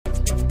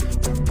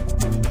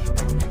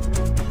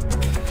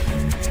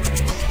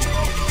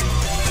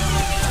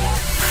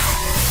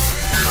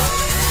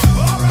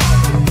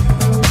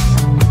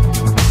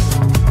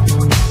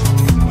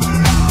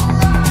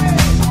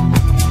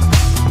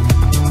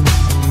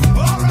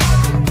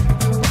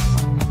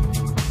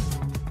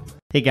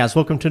Hey guys,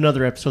 welcome to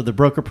another episode of the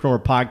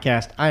Brokerpreneur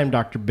Podcast. I am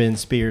Dr. Ben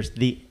Spears,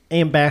 the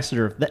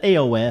ambassador of the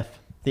AOF,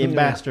 the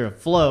ambassador of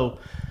Flow.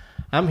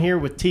 I'm here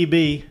with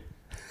TB.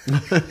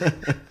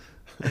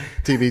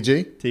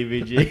 TVG?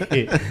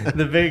 TVG,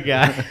 the big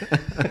guy.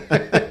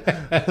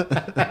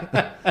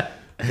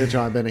 Good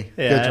job, Benny.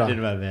 Yeah, Good job. I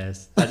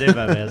did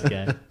my best,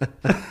 guy.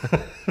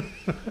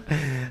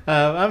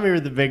 I'm here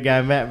with the big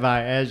guy, Matt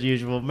Vi, as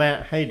usual.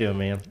 Matt, how you doing,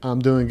 man? I'm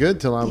doing good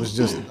till I was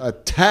just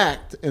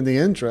attacked in the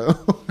intro.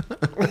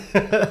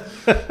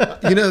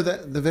 You know,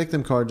 the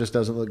victim card just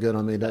doesn't look good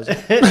on me, does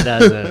it? It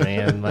doesn't,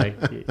 man. Like,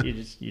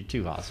 you're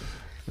too awesome.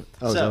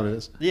 Oh, is that what it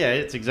is? Yeah,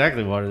 it's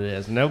exactly what it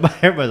is.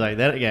 Everybody's like,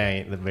 that guy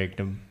ain't the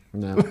victim.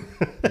 No.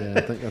 Yeah,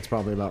 I think that's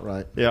probably about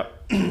right.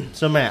 Yep.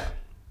 So, Matt.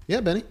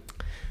 Yeah, Benny.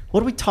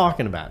 What are we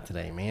talking about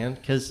today, man?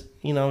 Because,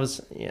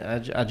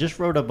 I just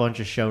wrote a bunch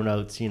of show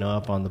notes,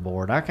 up on the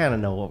board. I kind of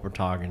know what we're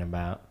talking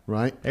about.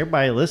 Right.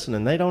 Everybody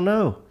listening, they don't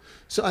know.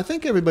 So I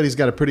think everybody's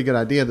got a pretty good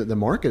idea that the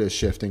market is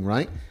shifting,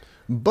 right?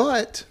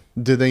 But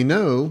do they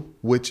know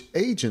which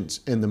agents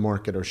in the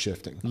market are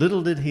shifting?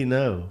 Little did he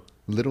know.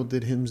 Little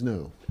did hims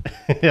know.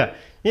 Yeah,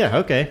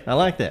 okay. I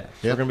like that.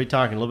 Yep. We're going to be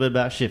talking a little bit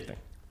about shifting.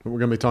 We're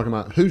going to be talking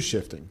about who's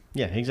shifting.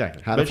 Yeah,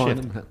 exactly. How to But find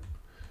shifting. them.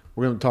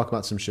 We're going to talk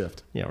about some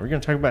shift. Yeah, we're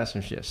going to talk about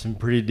some shift, some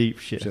pretty deep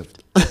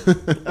shift.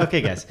 Okay,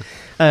 guys.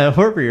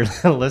 Wherever you're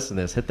listening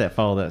to this, hit that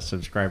follow, that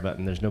subscribe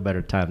button. There's no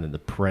better time than the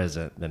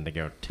present than to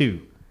go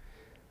to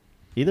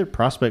either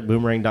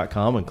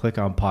prospectboomerang.com and click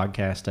on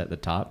podcast at the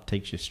top.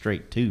 Takes you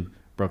straight to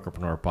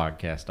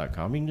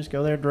brokerpreneurpodcast.com. You can just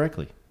go there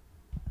directly.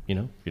 If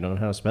you don't know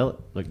how to spell it,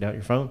 look down at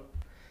your phone.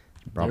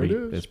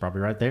 It's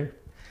probably right there.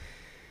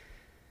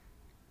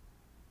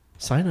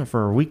 Sign up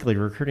for our weekly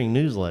recruiting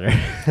newsletter.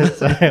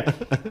 I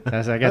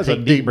got to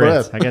take deep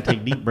breaths. I got to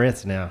take deep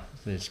breaths now.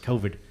 It's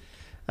COVID.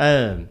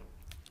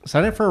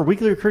 Sign up for our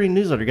weekly recruiting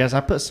newsletter, guys.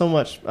 I put so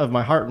much of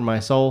my heart and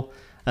my soul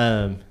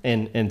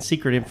and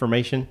secret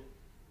information,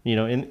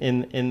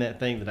 in that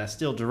thing that I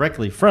steal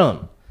directly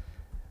from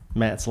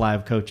Matt's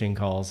live coaching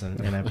calls,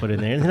 and I put in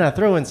there. And then I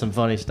throw in some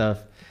funny stuff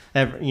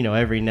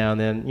every now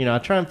and then. I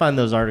try and find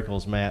those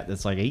articles, Matt,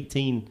 that's like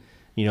 18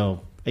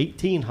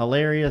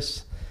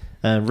 hilarious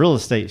real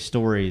estate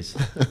stories,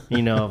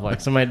 of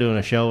like somebody doing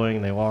a showing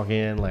and they walk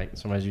in, like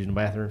somebody's using the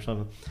bathroom or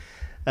something.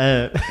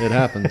 It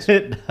happens.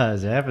 It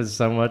does. It happens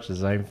so much. It's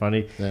not even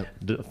funny.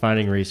 Yep.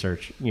 Finding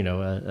research,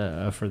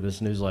 for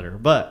this newsletter.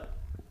 But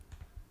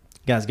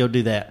guys, go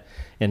do that,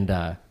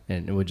 and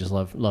we'd just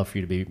love for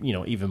you to be,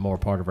 even more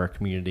part of our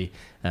community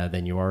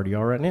than you already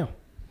are right now.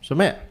 So,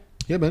 Matt.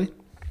 Yeah, Benny.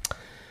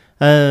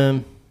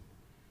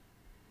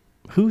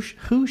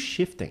 Who's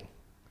shifting?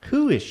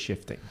 Who is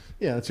shifting?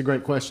 Yeah, that's a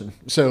great question.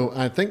 So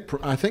I think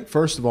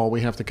first of all,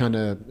 we have to kind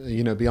of,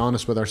 be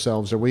honest with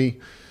ourselves. Do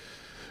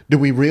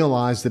we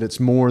realize that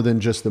it's more than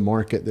just the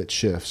market that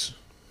shifts?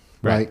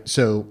 Right.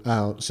 So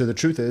the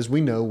truth is,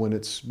 we know when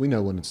it's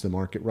the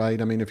market,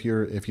 right? I mean, if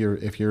you're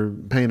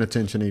paying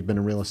attention, you've been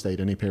in real estate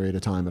any period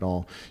of time at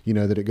all, you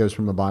know that it goes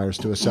from a buyer's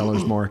to a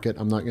seller's market.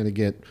 I'm not going to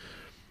get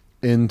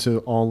into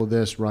all of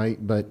this,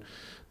 right? But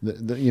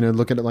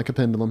look at it like a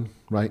pendulum,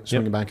 right?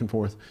 Swinging back and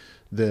forth.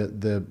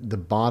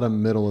 The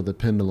bottom middle of the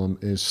pendulum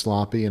is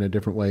sloppy in a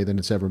different way than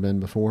it's ever been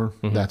before.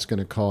 Mm-hmm. That's going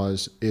to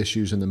cause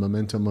issues in the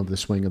momentum of the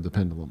swing of the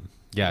pendulum.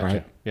 Gotcha.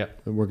 Right?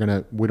 Yep. We're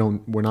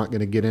not going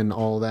to get into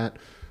all of that.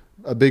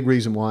 A big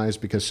reason why is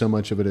because so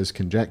much of it is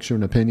conjecture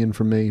and opinion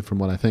from me, from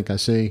what I think I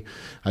see.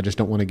 I just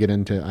don't want to get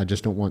into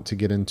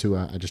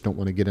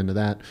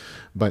that.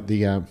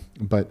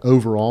 But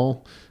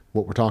overall,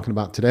 what we're talking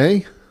about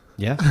today.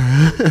 Yeah.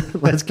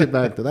 Let's get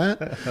back to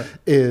that.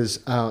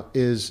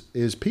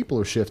 Is people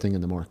are shifting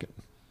in the market,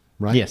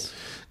 right? Yes.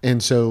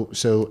 And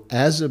so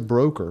as a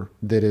broker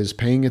that is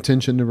paying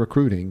attention to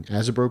recruiting,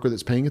 as a broker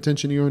that's paying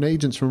attention to your own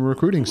agents from a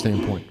recruiting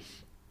standpoint,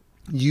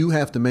 you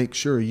have to make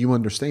sure you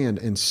understand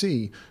and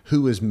see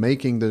who is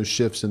making those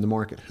shifts in the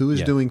market, who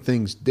is doing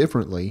things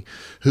differently,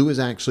 who is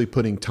actually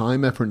putting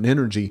time, effort, and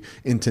energy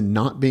into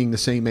not being the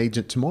same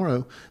agent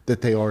tomorrow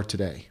that they are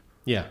today.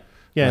 Yeah.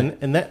 Yeah, right.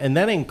 and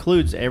that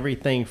includes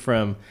everything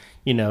from,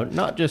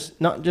 not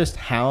just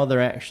how they're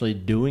actually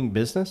doing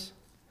business,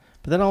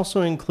 but that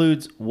also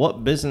includes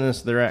what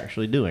business they're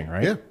actually doing,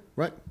 right? Yeah,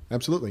 right.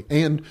 Absolutely.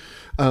 And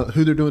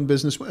who they're doing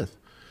business with.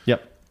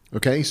 Yep.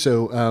 Okay,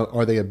 so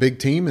are they a big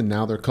team and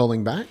now they're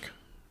culling back,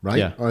 right?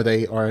 Yeah.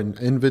 Are an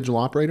individual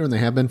operator and they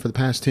have been for the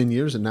past 10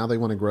 years and now they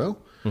want to grow?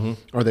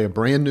 Mm-hmm. Are they a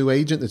brand new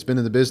agent that's been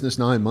in the business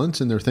 9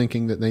 months and they're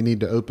thinking that they need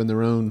to open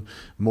their own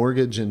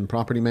mortgage and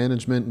property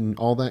management and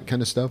all that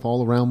kind of stuff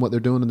all around what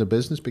they're doing in their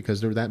business because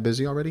they're that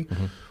busy already?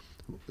 Mm-hmm.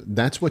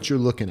 That's what you're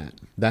looking at.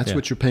 That's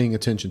what you're paying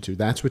attention to.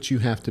 That's what you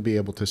have to be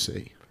able to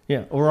see.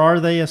 Yeah. Or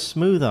are they a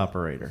smooth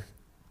operator?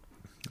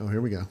 Oh,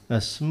 here we go. A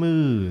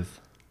smooth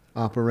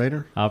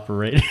operator.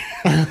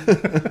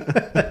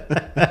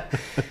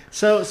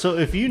 So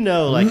if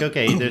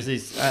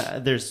okay,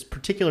 there's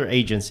particular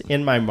agents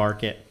in my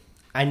market.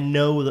 I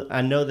know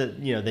that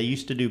they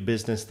used to do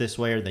business this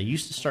way, or they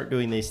used to start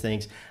doing these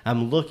things.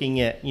 I'm looking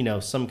at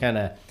some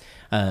kind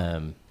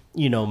of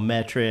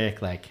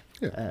metric like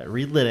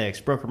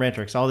Readlytics,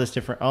 Brokermetrics, all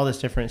this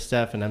different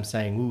stuff, and I'm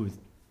saying, ooh,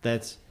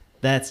 that's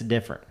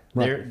different.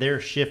 Right. Their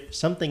shift,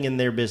 something in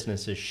their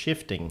business is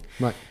shifting.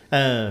 Right.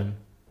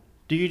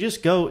 Do you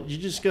just go?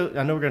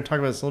 I know we're going to talk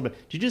about this a little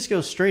bit. Do you just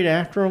go straight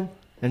after them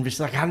and just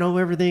like, I know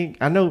everything.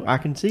 I know I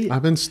can see it.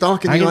 I've been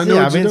stalking you. I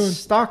know what you're doing.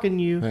 Stalking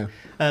you.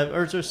 Yeah.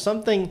 Or is there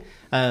something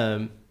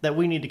that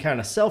we need to kind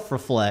of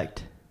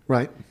self-reflect?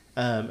 Right.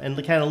 And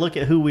to kind of look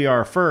at who we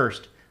are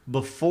first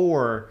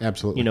before,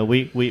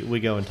 absolutely, we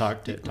go and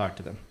talk to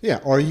them.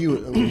 Yeah. Are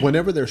you,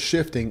 whenever they're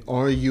shifting,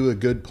 are you a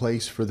good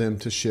place for them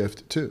to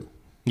shift to?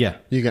 Yeah.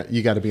 You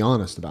got to be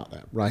honest about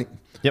that, right?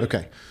 Yep.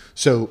 Okay.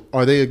 So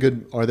are they a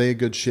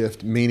good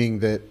shift? Meaning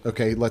that,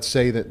 okay, let's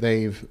say that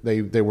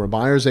they were a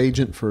buyer's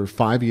agent for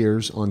 5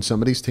 years on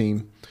somebody's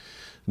team.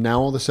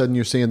 Now all of a sudden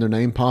you're seeing their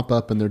name pop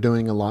up and they're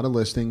doing a lot of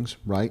listings,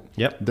 right?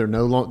 Yep. They're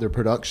no longer their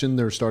production.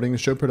 They're starting to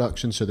show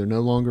production, so they're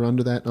no longer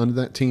under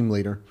that team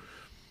leader.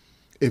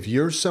 If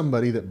you're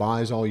somebody that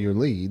buys all your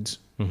leads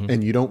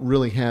and you don't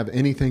really have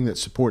anything that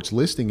supports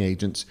listing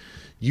agents,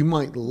 you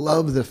might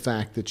love the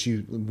fact that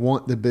you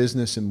want the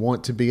business and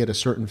want to be at a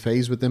certain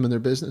phase with them in their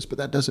business, but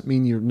that doesn't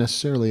mean you're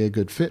necessarily a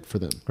good fit for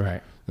them.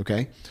 Right.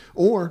 Okay.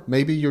 Or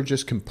maybe you're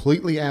just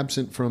completely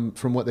absent from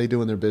what they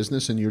do in their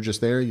business and you're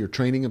just there, you're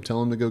training them,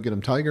 telling them to go get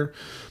them Tiger.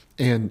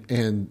 And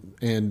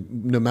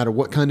no matter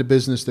what kind of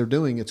business they're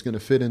doing, it's going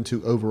to fit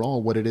into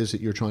overall what it is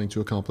that you're trying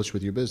to accomplish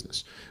with your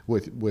business,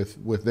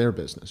 with their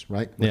business,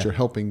 right?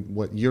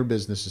 What your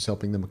business is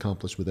helping them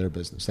accomplish with their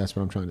business. That's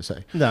what I'm trying to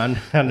say. No,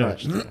 I know.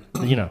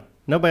 Right.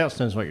 Nobody else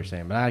knows what you're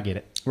saying, but I get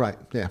it. Right.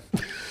 Yeah.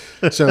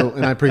 So,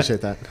 and I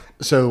appreciate that.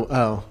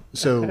 So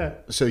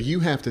you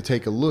have to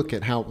take a look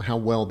at how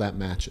well that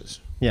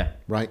matches. Yeah.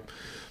 Right.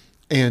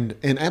 And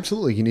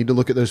absolutely, you need to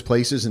look at those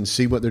places and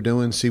see what they're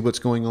doing, see what's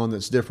going on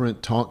that's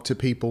different, talk to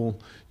people,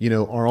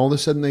 or all of a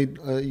sudden they,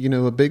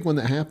 a big one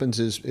that happens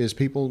is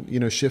people,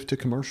 shift to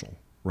commercial,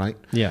 right?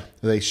 Yeah.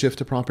 They shift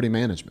to property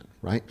management,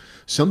 right?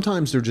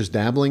 Sometimes they're just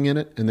dabbling in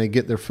it and they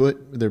get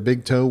their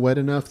big toe wet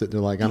enough that they're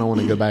like, I don't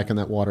want to go back in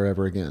that water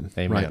ever again,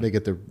 Amen. Right? They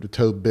get their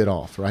toe bit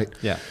off, right?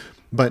 Yeah.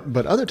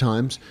 But other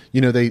times,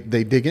 they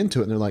dig into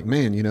it and they're like,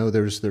 man,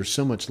 there's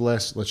so much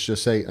less, let's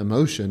just say,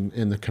 emotion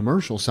in the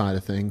commercial side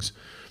of things.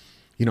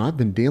 I've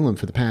been dealing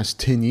for the past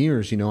 10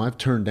 years. I've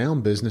turned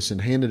down business and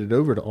handed it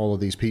over to all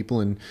of these people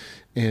and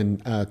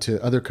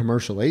to other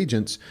commercial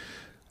agents.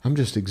 I'm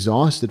just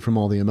exhausted from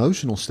all the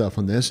emotional stuff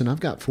on this. And I've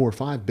got 4 or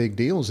 5 big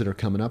deals that are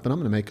coming up and I'm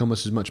going to make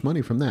almost as much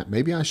money from that.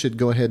 Maybe I should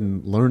go ahead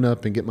and learn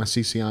up and get my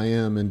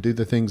CCIM and do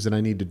the things that I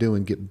need to do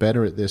and get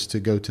better at this to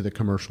go to the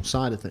commercial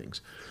side of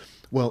things.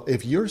 Well,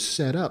 if you're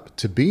set up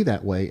to be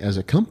that way as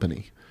a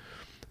company,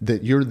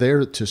 that you're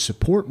there to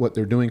support what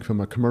they're doing from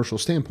a commercial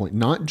standpoint.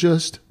 Not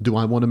just, do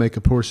I want to make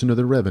a portion of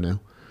their revenue,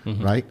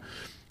 right?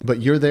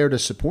 But you're there to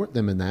support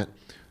them in that.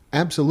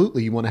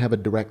 Absolutely, you want to have a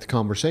direct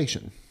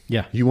conversation.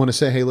 Yeah. You want to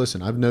say, hey,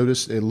 listen, I've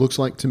noticed, it looks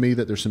like to me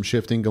that there's some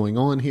shifting going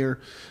on here.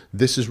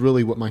 This is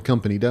really what my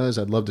company does.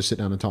 I'd love to sit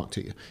down and talk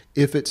to you.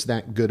 If it's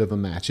that good of a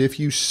match, if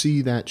you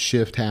see that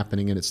shift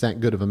happening and it's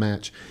that good of a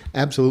match,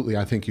 absolutely,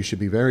 I think you should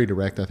be very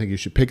direct. I think you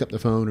should pick up the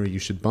phone or you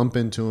should bump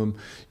into them.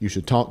 You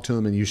should talk to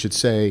them and you should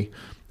say,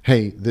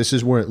 hey, this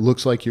is where it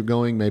looks like you're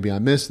going. Maybe I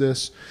missed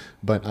this,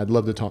 but I'd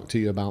love to talk to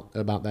you about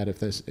that if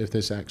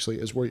this actually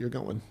is where you're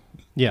going.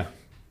 Yeah.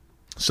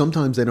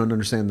 Sometimes they don't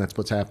understand that's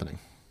what's happening.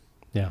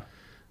 Yeah.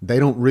 They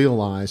don't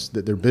realize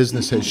that their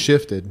business has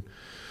shifted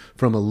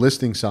from a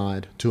listing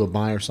side to a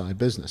buyer side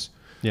business.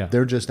 Yeah.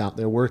 They're just out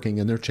there working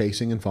and they're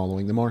chasing and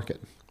following the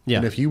market. Yeah.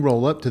 And if you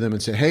roll up to them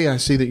and say, hey, I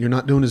see that you're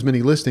not doing as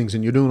many listings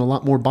and you're doing a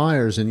lot more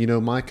buyers and,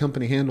 my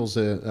company handles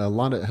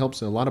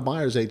helps a lot of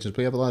buyers agents.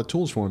 We have a lot of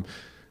tools for them.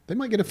 They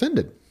might get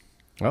offended.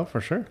 Well, for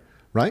sure.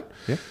 Right?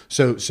 Yeah.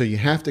 So you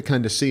have to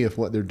kind of see if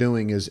what they're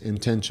doing is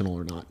intentional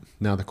or not.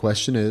 Now, the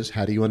question is,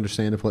 how do you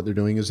understand if what they're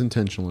doing is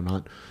intentional or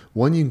not?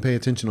 One, you can pay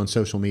attention on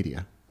social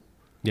media.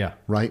 Yeah.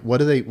 Right?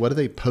 What are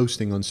they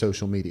posting on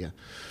social media?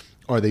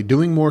 Are they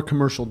doing more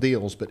commercial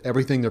deals, but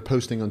everything they're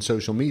posting on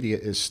social media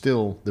is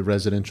still the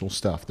residential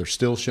stuff? They're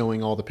still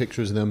showing all the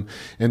pictures of them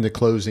at the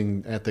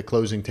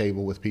closing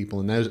table with people,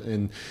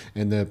 and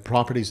the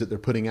properties that they're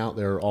putting out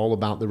there are all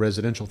about the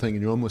residential thing,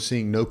 and you're almost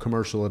seeing no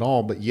commercial at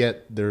all, but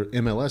yet their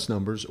MLS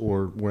numbers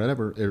or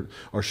wherever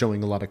are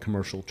showing a lot of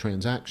commercial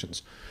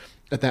transactions.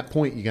 At that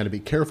point, you got to be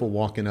careful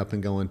walking up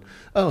and going,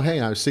 oh, hey,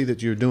 I see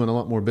that you're doing a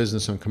lot more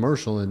business on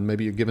commercial and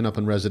maybe you're giving up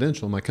on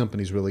residential. My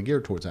company's really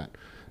geared towards that.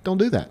 Don't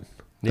do that.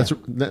 Yeah.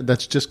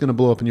 That's just going to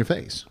blow up in your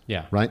face.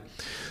 Yeah. Right?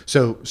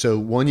 So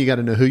one, you got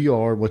to know who you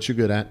are, what you're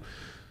good at.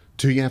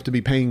 2, you have to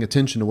be paying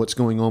attention to what's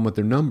going on with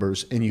their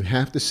numbers, and you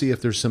have to see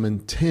if there's some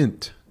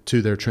intent to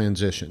their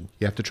transition.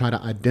 You have to try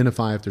to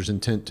identify if there's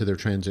intent to their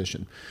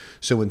transition.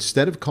 So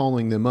instead of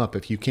calling them up,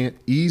 if you can't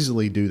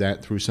easily do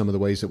that through some of the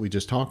ways that we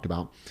just talked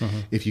about,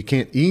 if you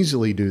can't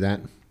easily do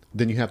that,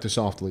 then you have to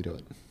softly do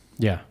it.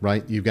 Yeah.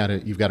 Right. You've got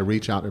to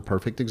reach out. A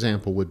perfect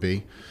example would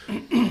be,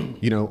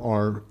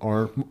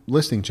 our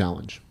listing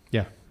challenge.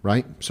 Yeah.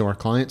 Right. So our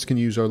clients can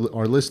use our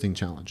listing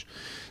challenge.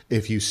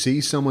 If you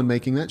see someone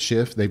making that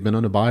shift, they've been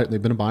a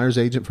buyer's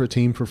agent for a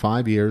team for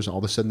 5 years. All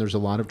of a sudden, there's a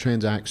lot of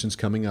transactions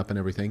coming up and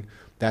everything.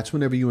 That's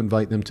whenever you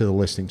invite them to the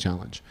listing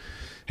challenge.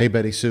 Hey,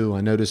 Betty Sue,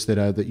 I noticed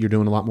that you're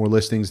doing a lot more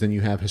listings than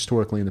you have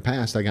historically in the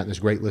past. I got this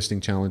great listing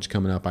challenge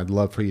coming up. I'd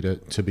love for you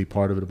to be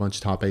part of it. A bunch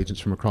of top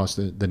agents from across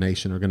the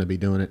nation are going to be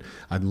doing it.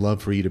 I'd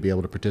love for you to be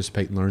able to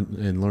participate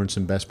and learn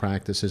some best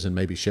practices and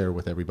maybe share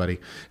with everybody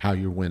how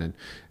you're winning.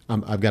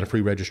 I've got a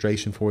free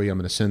registration for you. I'm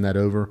going to send that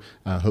over.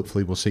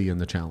 Hopefully, we'll see you in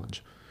the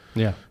challenge.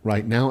 Yeah.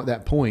 Right now, at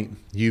that point,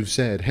 you've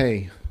said,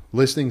 hey,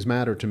 listings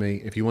matter to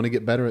me. If you want to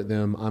get better at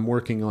them, I'm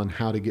working on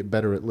how to get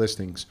better at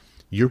listings.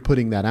 You're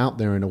putting that out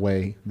there in a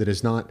way that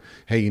is not,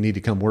 hey, you need to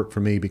come work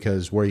for me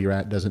because where you're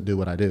at doesn't do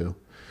what I do.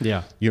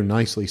 Yeah. You're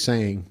nicely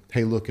saying,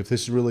 hey, look, if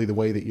this is really the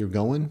way that you're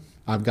going,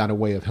 I've got a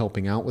way of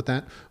helping out with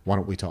that. Why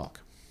don't we talk?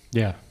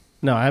 Yeah.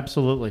 No,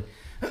 absolutely.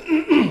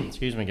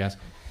 Excuse me, guys.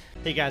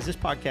 Hey guys, this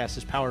podcast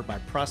is powered by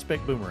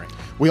Prospect Boomerang.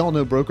 We all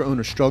know broker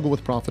owners struggle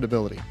with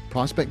profitability.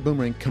 Prospect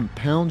Boomerang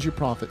compounds your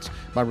profits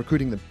by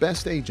recruiting the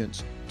best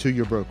agents to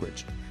your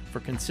brokerage. For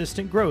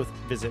consistent growth,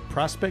 visit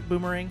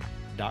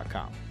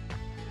prospectboomerang.com.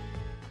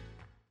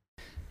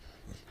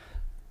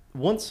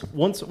 Once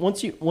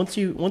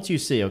you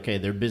see, okay,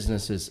 their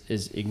business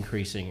is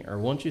increasing, or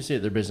once you see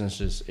that their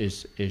business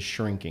is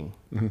shrinking,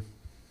 mm-hmm.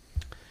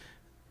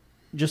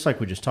 just like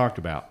we just talked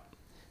about,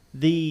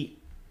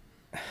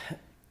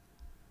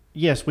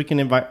 yes, we can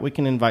invite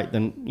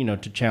them,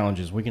 to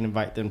challenges. We can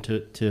invite them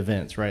to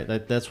events, right?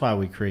 That's why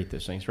we create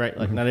those things, right?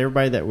 Like mm-hmm. not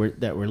everybody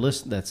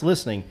that's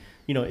listening,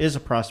 is a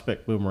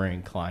Prospect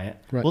Boomerang client.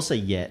 Right. We'll say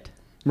yet,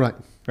 right?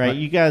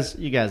 You guys,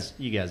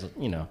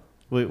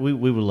 We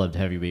would love to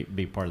have you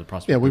be part of the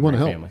Prospect Boomerang family. Yeah, we want to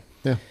help. Family.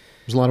 Yeah,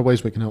 there's a lot of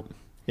ways we can help.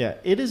 Yeah,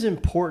 it is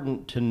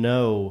important to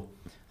know,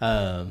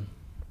 how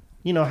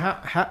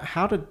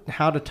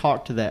to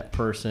talk to that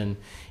person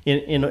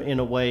in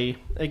a way,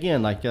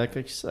 again, like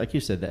you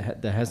said,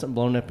 that hasn't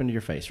blown up into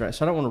your face, right?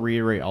 So I don't want to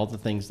reiterate all the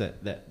things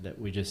that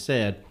we just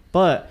said,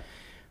 but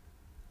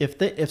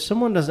if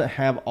someone doesn't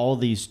have all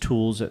these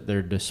tools at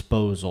their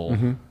disposal,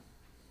 mm-hmm.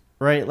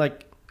 right?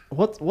 Like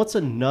what's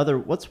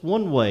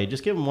one way?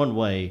 Just give them one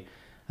way.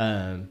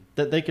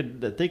 That they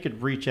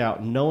could reach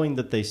out knowing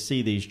that they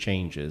see these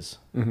changes,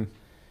 mm-hmm.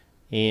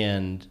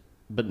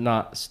 but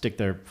not stick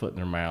their foot in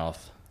their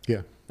mouth.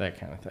 Yeah, that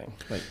kind of thing.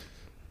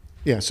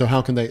 Yeah. So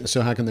how can they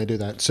do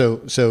that?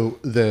 So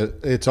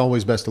it's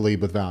always best to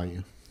lead with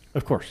value.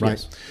 Of course, right?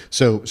 Yes.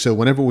 So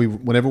whenever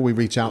we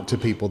reach out to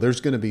people,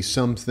 there's going to be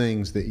some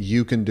things that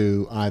you can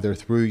do either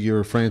through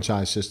your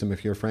franchise system,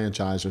 if you're a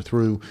franchise, or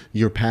through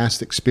your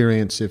past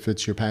experience, if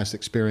it's your past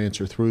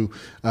experience, or through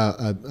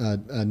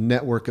a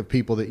network of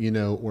people that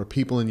or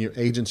people in your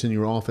agents in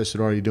your office that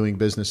are already doing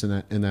business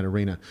in that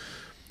arena.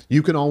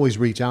 You can always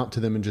reach out to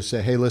them and just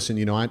say, hey, listen,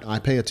 I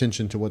pay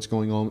attention to what's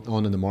going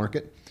on in the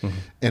market, mm-hmm.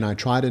 and I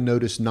try to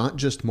notice not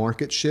just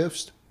market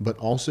shifts, but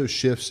also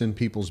shifts in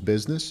people's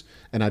business.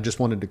 And I just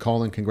wanted to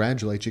call and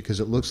congratulate you because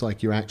it looks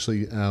like you're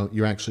actually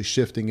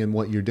shifting in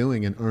what you're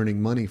doing and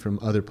earning money from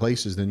other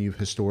places than you've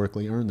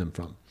historically earned them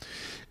from.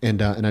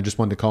 And I just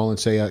wanted to call and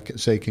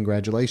say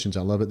congratulations.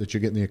 I love it that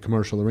you're getting the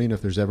commercial arena.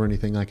 If there's ever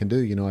anything I can do,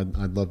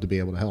 I'd love to be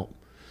able to help.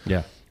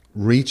 Yeah.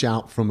 Reach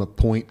out from a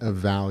point of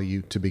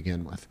value to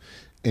begin with.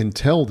 And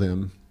tell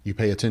them you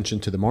pay attention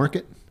to the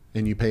market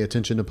and you pay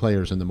attention to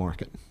players in the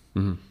market.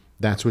 Mm-hmm.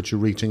 That's what you're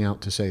reaching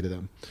out to say to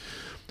them.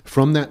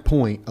 From that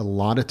point, a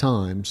lot of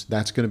times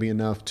that's going to be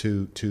enough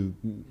to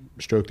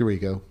stroke their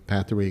ego,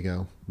 pat their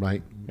ego,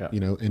 right? Yeah.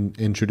 And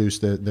introduce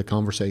the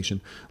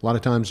conversation. A lot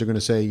of times they're going to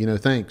say,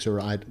 thanks,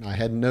 or I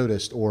hadn't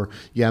noticed, or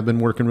yeah, I've been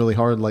working really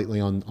hard lately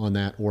on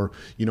that, or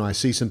I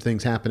see some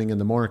things happening in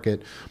the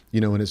market,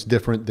 and it's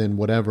different than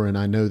whatever, and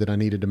I know that I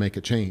needed to make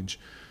a change.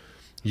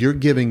 You're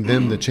giving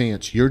them the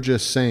chance. You're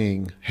just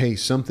saying, hey,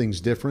 something's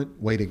different,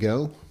 way to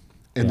go.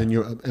 And then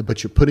you're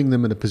putting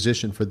them in a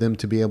position for them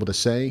to be able to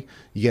say,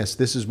 yes,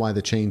 this is why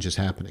the change is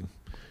happening.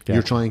 Gotcha.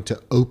 You're trying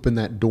to open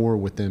that door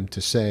with them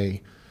to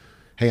say,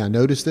 hey, I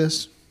noticed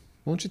this.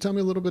 Why don't you tell me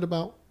a little bit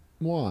about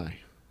why?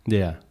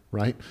 Yeah.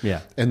 Right?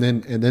 Yeah. And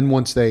then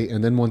once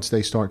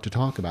they start to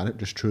talk about it,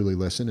 just truly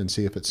listen and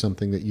see if it's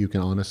something that you can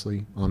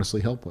honestly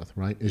help with,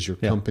 right? Is your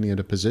company in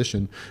a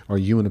position, are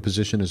you in a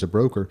position as a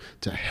broker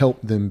to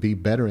help them be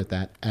better at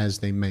that as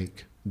they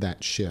make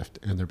that shift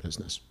in their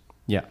business?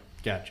 Yeah.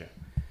 Gotcha.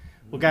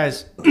 Well,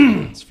 guys,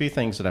 it's a few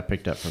things that I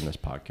picked up from this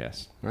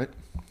podcast. Right.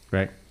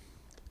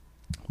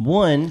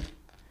 One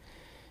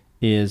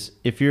is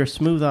if you're a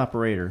smooth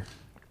operator,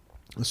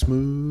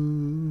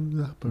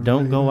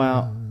 don't go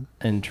out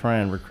and try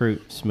and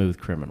recruit smooth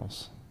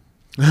criminals.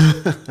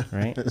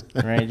 Right?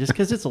 Just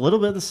because it's a little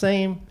bit the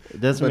same,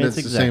 it doesn't mean it's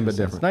exactly the same but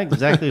different. It's not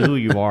exactly who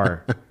you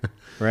are,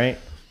 right?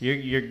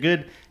 You're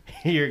good.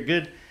 You're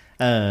good.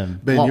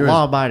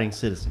 Law-abiding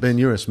citizen. Ben,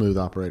 you're a smooth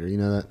operator. You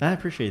know that? I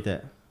appreciate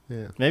that.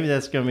 Yeah. Maybe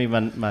that's going to be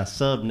my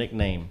sub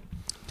nickname.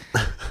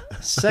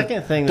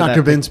 Second thing,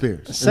 Dr. Ben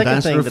Spears,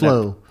 Ambassador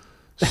Flow,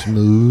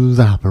 smooth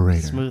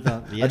operator.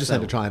 CSO. I just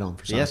had to try it on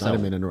for size. I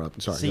didn't mean to interrupt.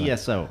 Sorry.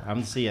 CSO.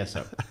 I'm the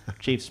CSO,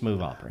 Chief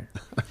Smooth Operator.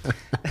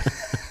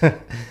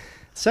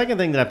 Second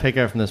thing that I pick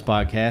up from this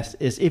podcast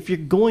is if you're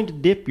going to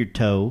dip your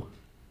toe,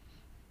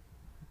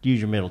 use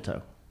your middle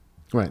toe.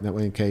 Right, that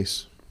way in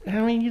case.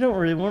 I mean, you don't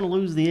really want to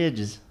lose the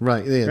edges.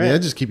 Right, yeah, the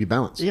edges keep you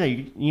balanced. Yeah,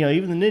 you know,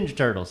 even the Ninja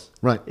Turtles.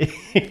 Right.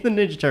 Even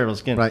the Ninja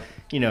Turtles can,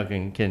 you know,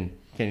 can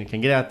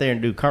get out there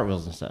and do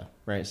cartwheels and stuff.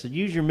 Right. So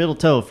use your middle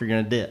toe if you're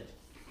going to dip.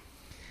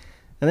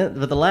 And then,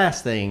 but the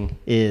last thing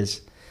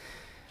is,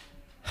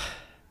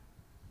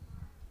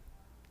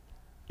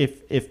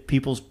 if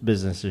people's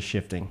business is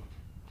shifting,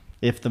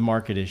 if the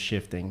market is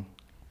shifting,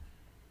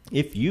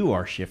 if you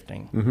are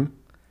shifting,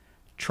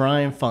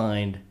 try and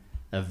find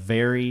a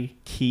very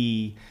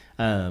key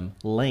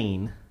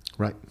lane,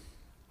 right,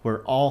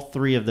 where all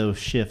three of those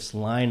shifts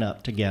line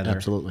up together.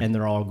 Absolutely. And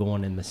they're all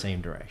going in the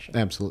same direction.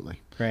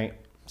 Absolutely. Right.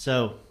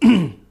 So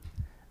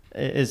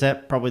is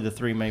that probably the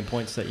three main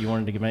points that you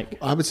wanted to make?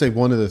 I would say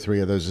one of the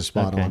three of those is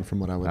spot on from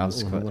what I would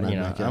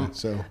make.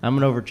 So I'm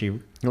an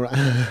overachiever.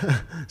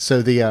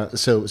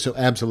 So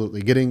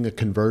absolutely getting a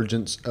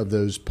convergence of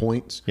those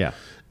points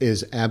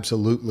is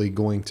absolutely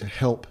going to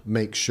help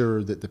make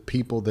sure that the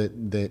people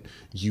that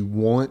you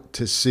want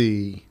to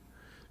see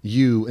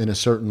you in a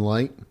certain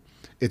light,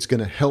 it's going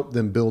to help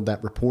them build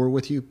that rapport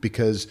with you,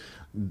 because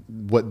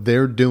what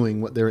they're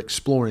doing, what they're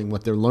exploring,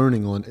 what they're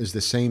learning on is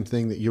the same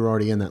thing that you're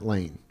already in that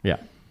lane. Yeah.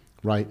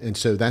 Right. And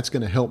so that's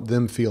going to help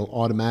them feel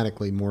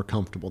automatically more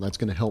comfortable. That's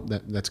going to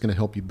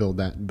help you build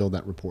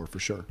that rapport for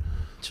sure.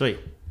 Sweet.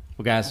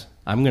 Well, guys,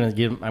 I'm gonna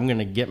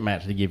get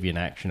Matt to give you an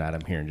action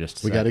item here in just a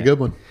second. We got a good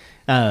one.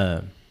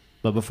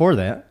 But before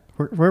that,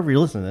 wherever you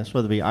listen to this,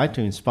 whether it be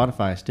iTunes,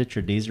 Spotify,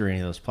 Stitcher, Deezer, or any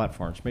of those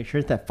platforms, make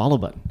sure to hit that follow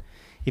button.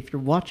 If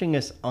you're watching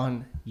us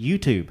on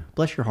YouTube,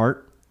 bless your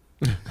heart,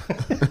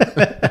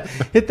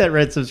 hit that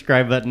red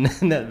subscribe button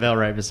and that bell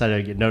right beside it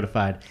to get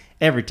notified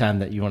every time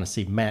that you want to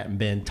see Matt and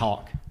Ben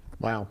talk.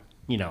 Wow.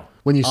 You know,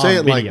 when you say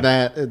it video like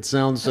that, it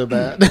sounds so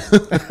bad.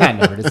 I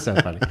know, but it's so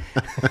funny.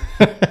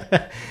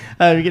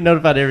 You get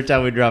notified every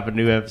time we drop a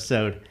new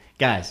episode.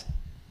 Guys,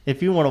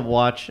 if you want to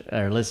watch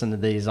or listen to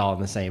these all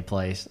in the same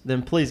place,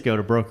 then please go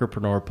to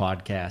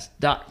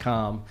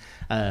brokerpreneurpodcast.com.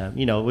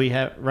 You know, we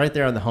have right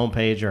there on the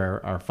homepage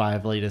our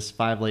five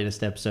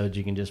latest episodes.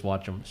 You can just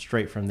watch them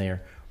straight from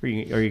there, or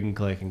you can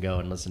click and go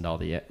and listen to all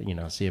the,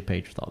 see a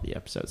page with all the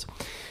episodes.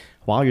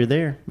 While you're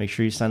there, make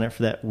sure you sign up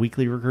for that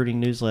weekly recruiting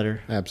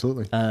newsletter.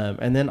 Absolutely.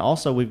 And then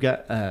also we've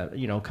got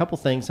a couple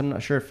things. I'm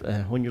not sure if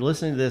when you're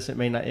listening to this, it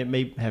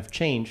may have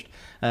changed,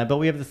 but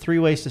we have the 3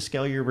 ways to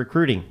scale your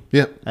recruiting.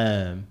 Yep.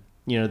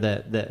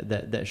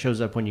 That shows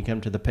up when you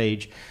come to the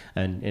page,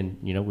 and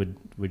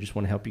we just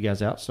want to help you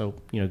guys out. So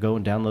go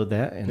and download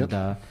that, and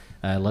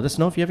let us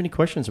know if you have any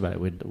questions about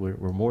it.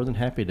 We're more than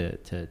happy to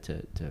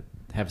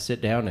have a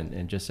sit down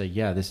and just say,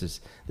 yeah, this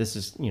is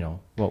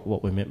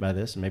what we meant by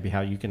this, and maybe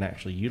how you can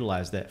actually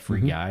utilize that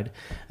free guide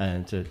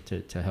and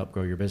to help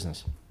grow your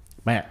business.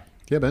 Matt.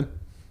 Yeah, Ben.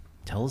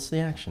 Tell us the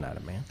action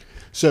item, man.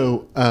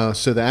 So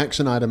the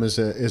action item is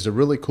a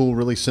really cool,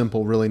 really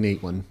simple, really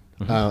neat one.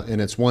 And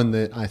it's one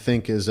that I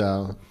think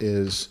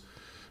is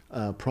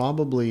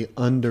probably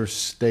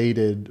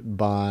understated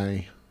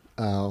by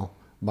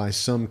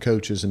some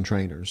coaches and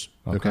trainers.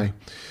 Okay.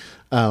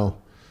 What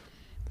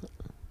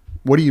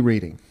are you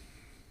reading?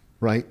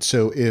 Right.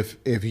 So if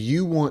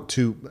you want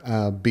to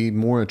be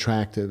more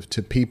attractive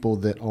to people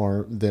that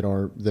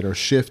are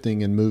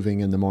shifting and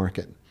moving in the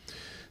market,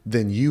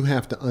 then you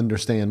have to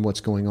understand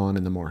what's going on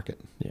in the market.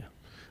 Yeah.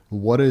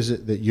 What is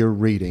it that you're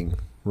reading?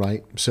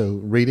 Right. So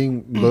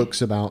reading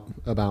books about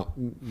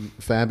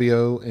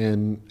Fabio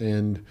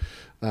and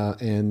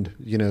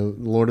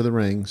Lord of the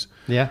Rings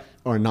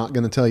are not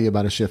going to tell you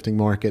about a shifting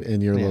market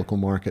in your local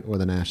market or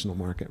the national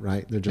market.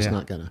 Right. They're just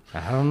not going to.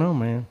 I don't know,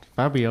 man.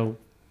 Fabio.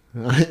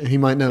 He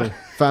might know.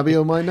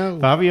 Fabio might know.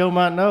 Fabio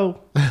might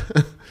know.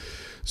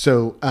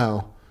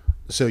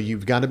 So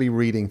you've got to be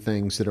reading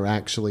things that are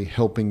actually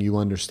helping you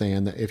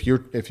understand that if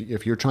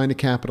you're trying to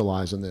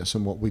capitalize on this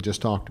and what we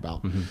just talked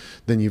about,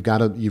 then you've got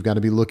to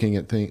be looking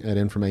at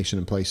information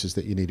in places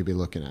that you need to be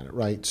looking at it,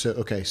 right? So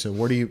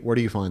where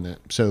do you find that?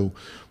 So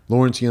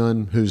Lawrence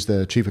Yun, who's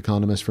the chief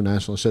economist for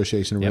National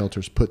Association of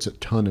Realtors, puts a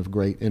ton of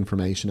great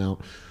information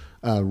out.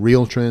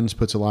 Real Trends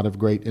puts a lot of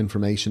great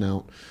information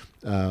out.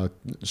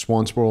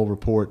 Swan Sparrow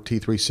Report,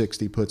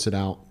 T360 puts it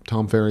out.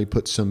 Tom Ferry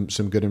puts some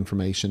good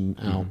information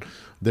out.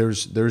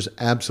 There's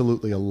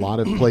absolutely a lot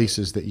of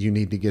places that you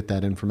need to get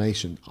that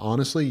information.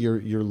 Honestly,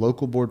 your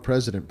local board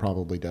president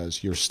probably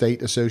does. Your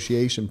state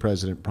association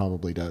president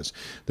probably does.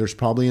 There's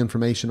probably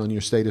information on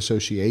your state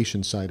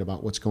association site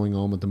about what's going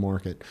on with the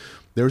market.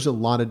 There's a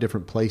lot of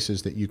different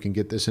places that you can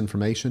get this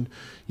information.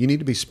 You need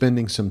to be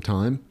spending some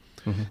time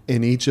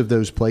in each of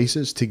those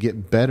places to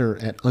get better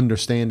at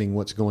understanding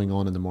what's going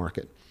on in the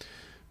market.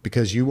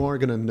 Because you are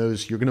going to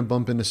notice, you're going to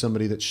bump into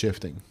somebody that's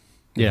shifting.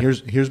 Yeah.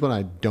 Here's what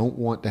I don't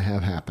want to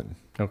have happen.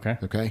 Okay.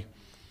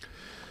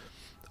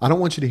 I don't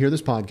want you to hear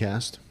this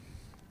podcast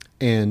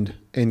and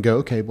go,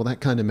 okay, well, that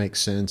kind of makes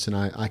sense, and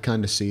I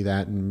kind of see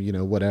that,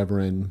 and whatever,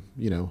 and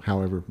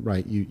however,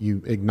 right?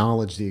 You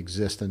acknowledge the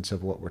existence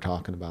of what we're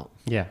talking about.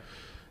 Yeah.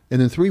 And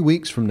then 3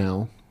 weeks from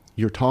now,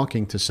 you're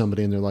talking to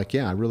somebody and they're like,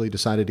 yeah, I really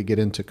decided to get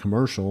into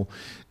commercial,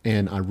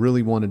 and I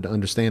really wanted to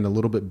understand a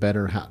little bit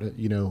better how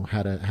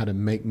to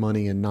make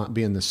money and not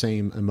be in the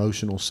same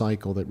emotional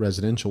cycle that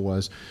residential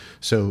was.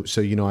 So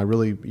I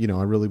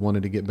really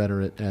wanted to get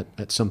better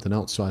at something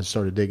else. So I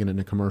started digging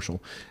into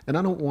commercial. And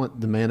I don't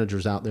want the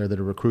managers out there that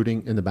are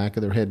recruiting in the back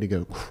of their head to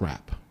go,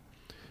 crap.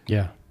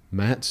 Yeah.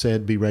 Matt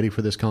said, be ready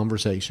for this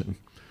conversation,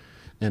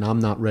 and I'm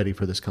not ready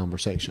for this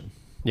conversation.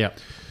 Yeah.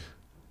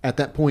 At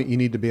that point, you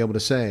need to be able to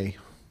say,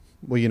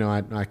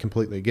 well, I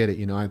completely get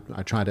it.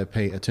 I try to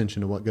pay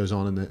attention to what goes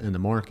on in the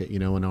market,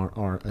 and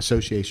our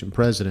association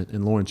president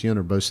and Lawrence Yun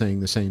are both saying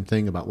the same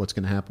thing about what's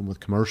going to happen with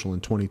commercial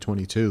in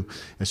 2022,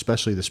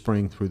 especially the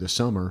spring through the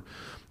summer,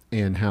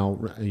 and how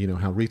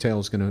retail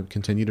is going to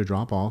continue to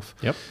drop off.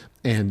 Yep.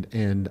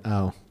 And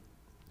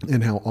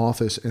how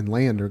office and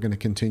land are going to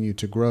continue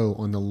to grow.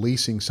 On the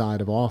leasing side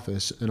of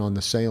office and on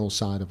the sales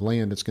side of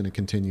land, it's going to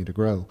continue to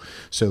grow.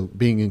 So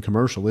being in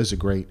commercial is a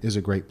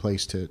great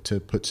place to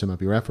put some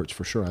of your efforts,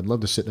 for sure. I'd love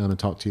to sit down and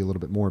talk to you a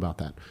little bit more about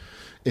that.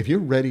 If you're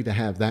ready to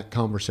have that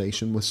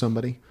conversation with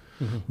somebody,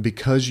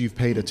 because you've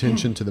paid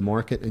attention to the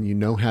market and you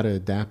know how to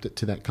adapt it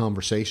to that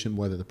conversation,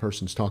 whether the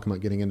person's talking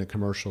about getting into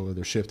commercial or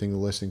they're shifting the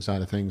listing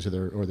side of things,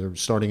 or they're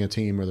starting a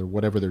team, or they're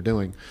whatever they're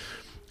doing.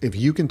 If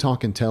you can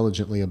talk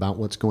intelligently about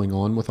what's going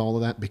on with all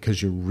of that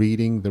because you're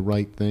reading the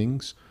right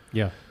things,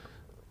 yeah,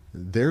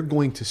 they're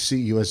going to see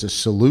you as a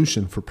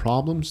solution for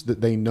problems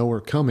that they know are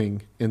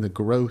coming in the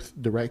growth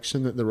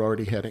direction that they're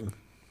already heading.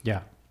 Yeah.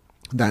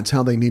 That's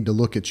how they need to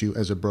look at you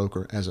as a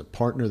broker, as a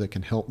partner that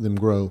can help them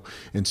grow,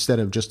 instead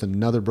of just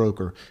another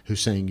broker who's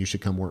saying you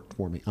should come work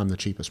for me. I'm the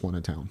cheapest one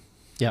in town.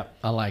 Yeah,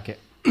 I like it.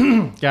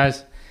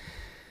 Guys,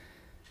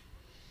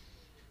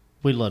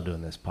 we love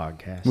doing this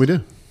podcast. We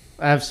do.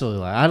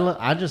 Absolutely.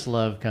 I just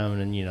love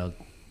coming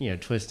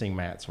and, twisting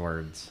Matt's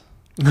words.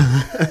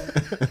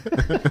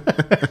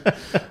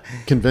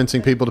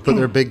 Convincing people to put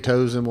their big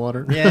toes in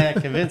water. Yeah,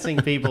 convincing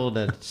people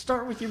to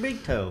start with your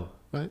big toe.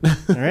 Right.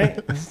 All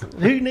right?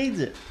 Who needs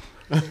it?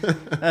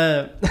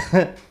 But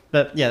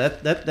yeah,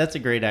 that's a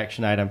great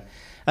action item.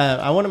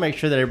 I want to make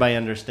sure that everybody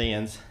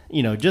understands,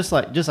 just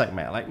like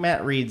Matt. Like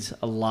Matt reads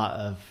a lot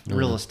of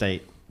real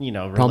estate,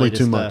 probably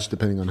too much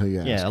depending on who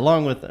you ask. Yeah,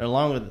 along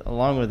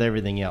with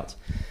everything else.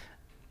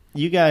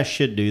 You guys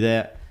should do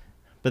that,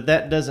 but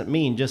that doesn't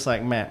mean, just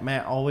like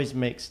Matt always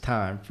makes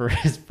time for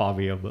his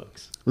Fabio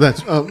books.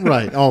 That's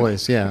right,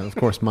 always. Yeah, of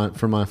course,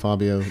 for my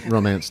Fabio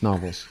romance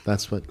novels.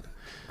 That's what.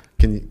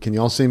 Can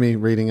y'all see me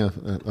reading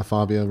a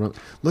Fabio?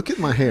 Look at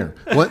my hair.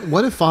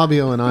 What if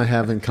Fabio and I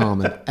have in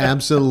common?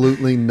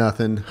 Absolutely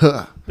nothing.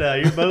 Huh. No,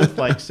 you're both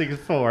like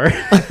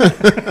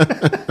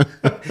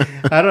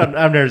 6'4".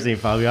 I've never seen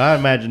Fabio. I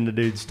imagine the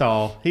dude's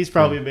tall. He's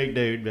probably a big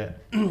dude,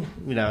 but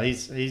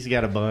he's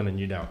got a bun and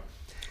you don't.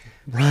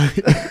 Right.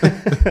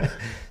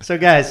 So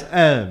guys,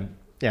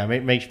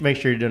 make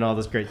sure you're doing all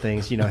those great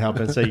things,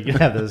 helping so you can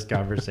have those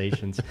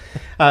conversations.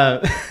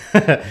 But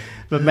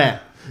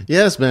Matt.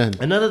 Yes, man.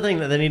 Another thing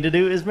that they need to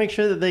do is make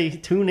sure that they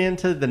tune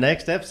into the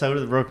next episode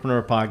of the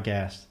Brokerpreneur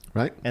Podcast.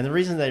 Right. And the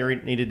reason they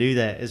need to do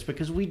that is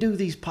because we do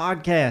these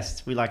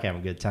podcasts. We like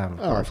having a good time.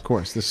 Of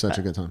course. This is such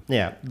a good time.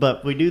 Yeah.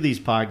 But we do these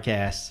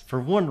podcasts for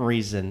one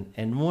reason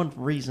and one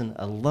reason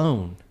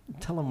alone.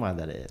 Tell them why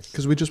that is.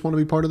 Because we just want to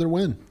be part of their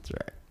win. That's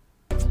right.